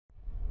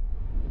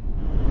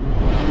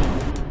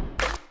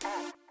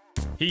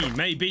He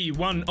may be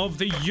one of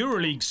the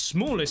Euroleague's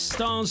smallest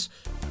stars,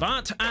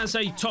 but as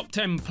a top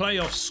 10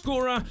 playoff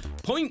scorer,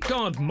 point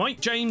guard Mike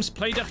James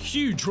played a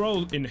huge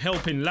role in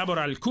helping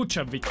Laboral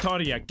Kutxa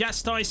Vitoria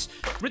Gasteiz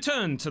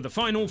return to the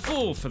Final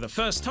Four for the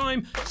first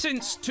time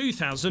since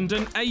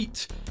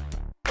 2008.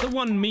 The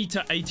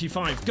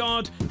 1.85 m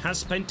guard has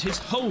spent his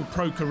whole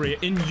pro career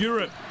in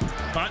Europe,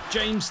 but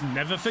James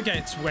never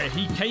forgets where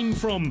he came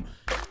from.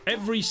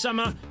 Every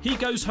summer, he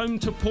goes home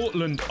to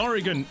Portland,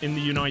 Oregon in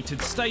the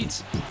United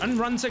States and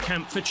runs a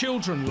camp for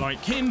children like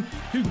him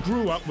who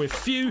grew up with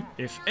few,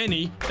 if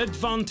any,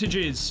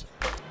 advantages.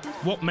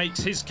 What makes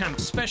his camp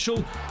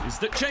special is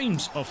that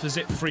James offers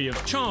it free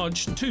of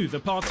charge to the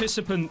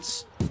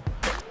participants.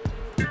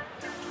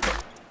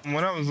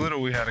 When I was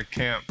little, we had a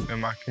camp in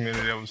my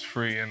community that was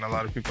free, and a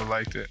lot of people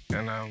liked it.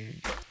 And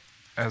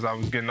as I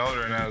was getting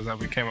older and as I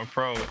became a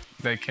pro,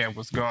 that camp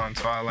was gone.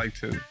 So I like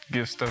to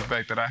give stuff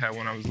back that I had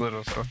when I was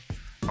little. So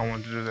I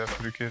wanted to do that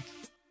for the kids.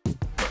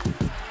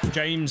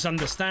 James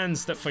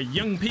understands that for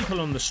young people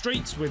on the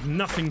streets with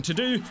nothing to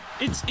do,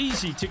 it's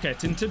easy to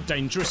get into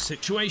dangerous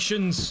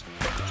situations.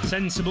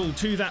 Sensible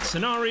to that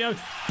scenario,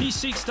 he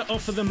seeks to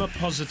offer them a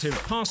positive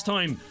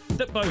pastime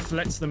that both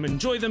lets them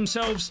enjoy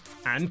themselves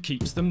and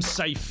keeps them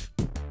safe.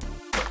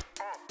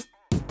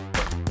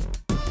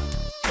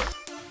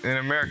 In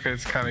America,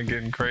 it's kind of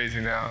getting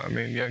crazy now. I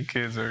mean, young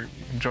kids are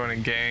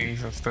joining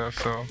gangs and stuff.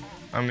 So,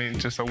 I mean,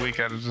 just a week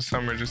out of the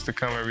summer just to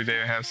come every day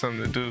and have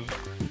something to do,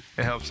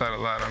 it helps out a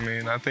lot. I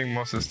mean, I think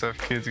most of the stuff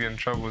kids get in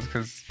trouble is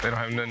because they don't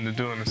have nothing to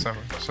do in the summer.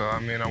 So, I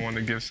mean, I want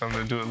to give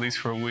something to do at least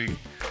for a week.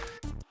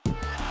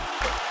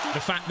 The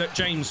fact that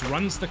James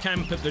runs the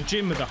camp at the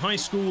gym of the high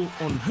school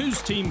on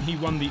whose team he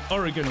won the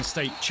Oregon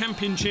State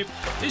Championship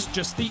is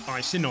just the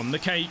icing on the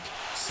cake,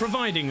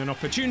 providing an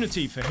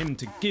opportunity for him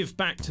to give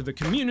back to the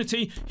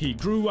community he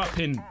grew up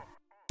in.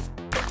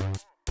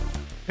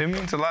 It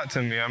means a lot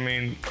to me. I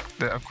mean,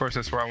 of course,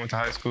 that's where I went to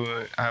high school.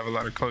 I have a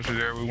lot of culture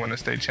there. We won a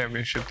state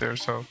championship there.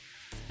 So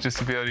just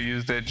to be able to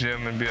use that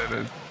gym and be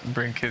able to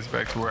bring kids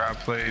back to where I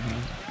played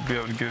and be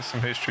able to give some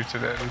history to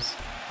that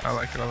I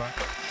like it a lot.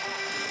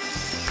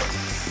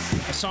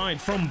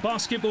 Aside from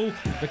basketball,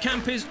 the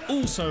camp is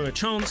also a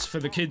chance for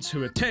the kids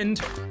who attend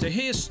to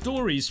hear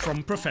stories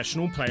from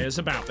professional players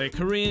about their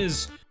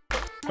careers.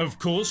 Of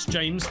course,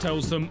 James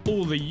tells them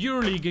all the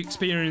Euroleague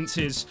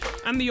experiences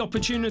and the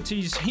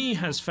opportunities he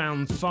has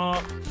found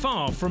far,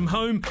 far from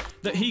home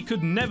that he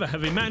could never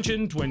have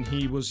imagined when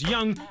he was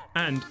young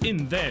and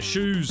in their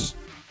shoes.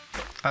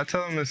 I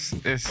tell them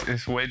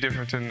it's way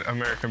different than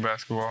American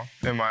basketball,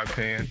 in my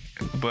opinion.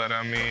 But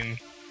I mean,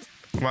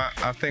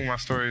 I think my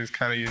story is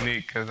kind of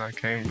unique because I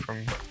came from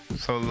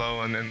so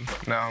low and then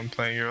now I'm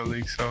playing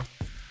Euroleague. So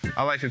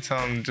I like to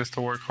tell them just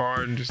to work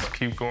hard and just to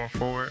keep going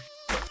forward.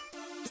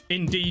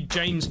 Indeed,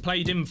 James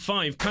played in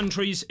 5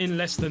 countries in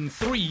less than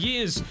 3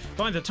 years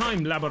by the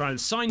time Laboral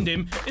signed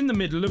him in the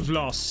middle of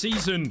last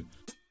season.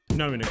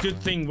 Knowing a good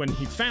thing when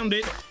he found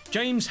it,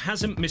 James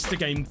hasn't missed a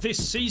game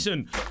this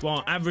season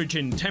while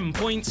averaging 10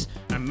 points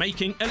and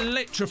making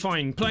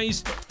electrifying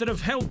plays that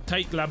have helped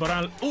take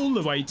Laboral all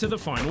the way to the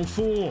Final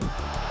Four.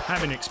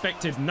 Having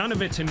expected none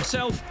of it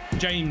himself,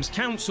 James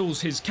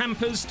counsels his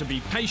campers to be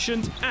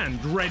patient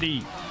and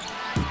ready.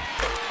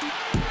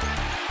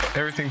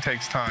 Everything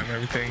takes time.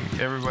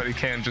 Everybody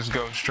can't just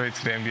go straight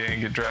to the NBA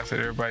and get drafted.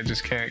 Everybody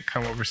just can't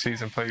come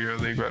overseas and play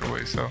Euroleague right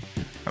away. So,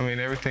 I mean,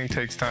 everything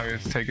takes time. You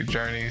have to take a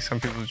journey. Some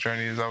people's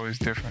journey is always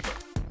different.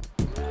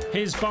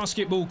 His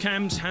basketball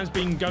camps has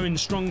been going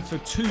strong for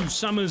 2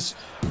 summers,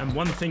 and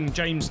one thing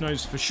James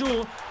knows for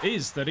sure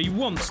is that he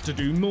wants to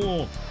do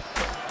more.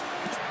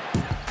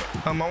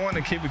 I want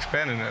to keep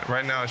expanding it.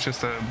 Right now, it's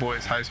just a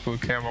boys' high school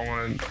camp. I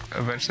want to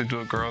eventually do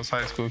a girls'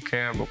 high school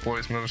camp, a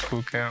boys' middle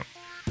school camp.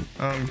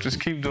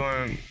 Just keep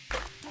doing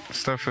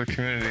stuff for the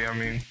community. I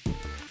mean,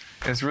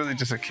 it's really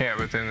just a camp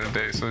at the end of the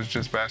day, so it's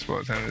just basketball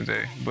at the end of the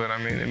day. But I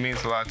mean, it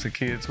means a lot to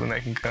kids when they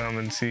can come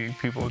and see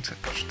people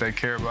that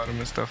care about them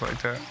and stuff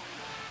like that.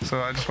 So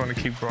I just want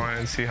to keep growing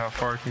and see how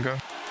far it can go.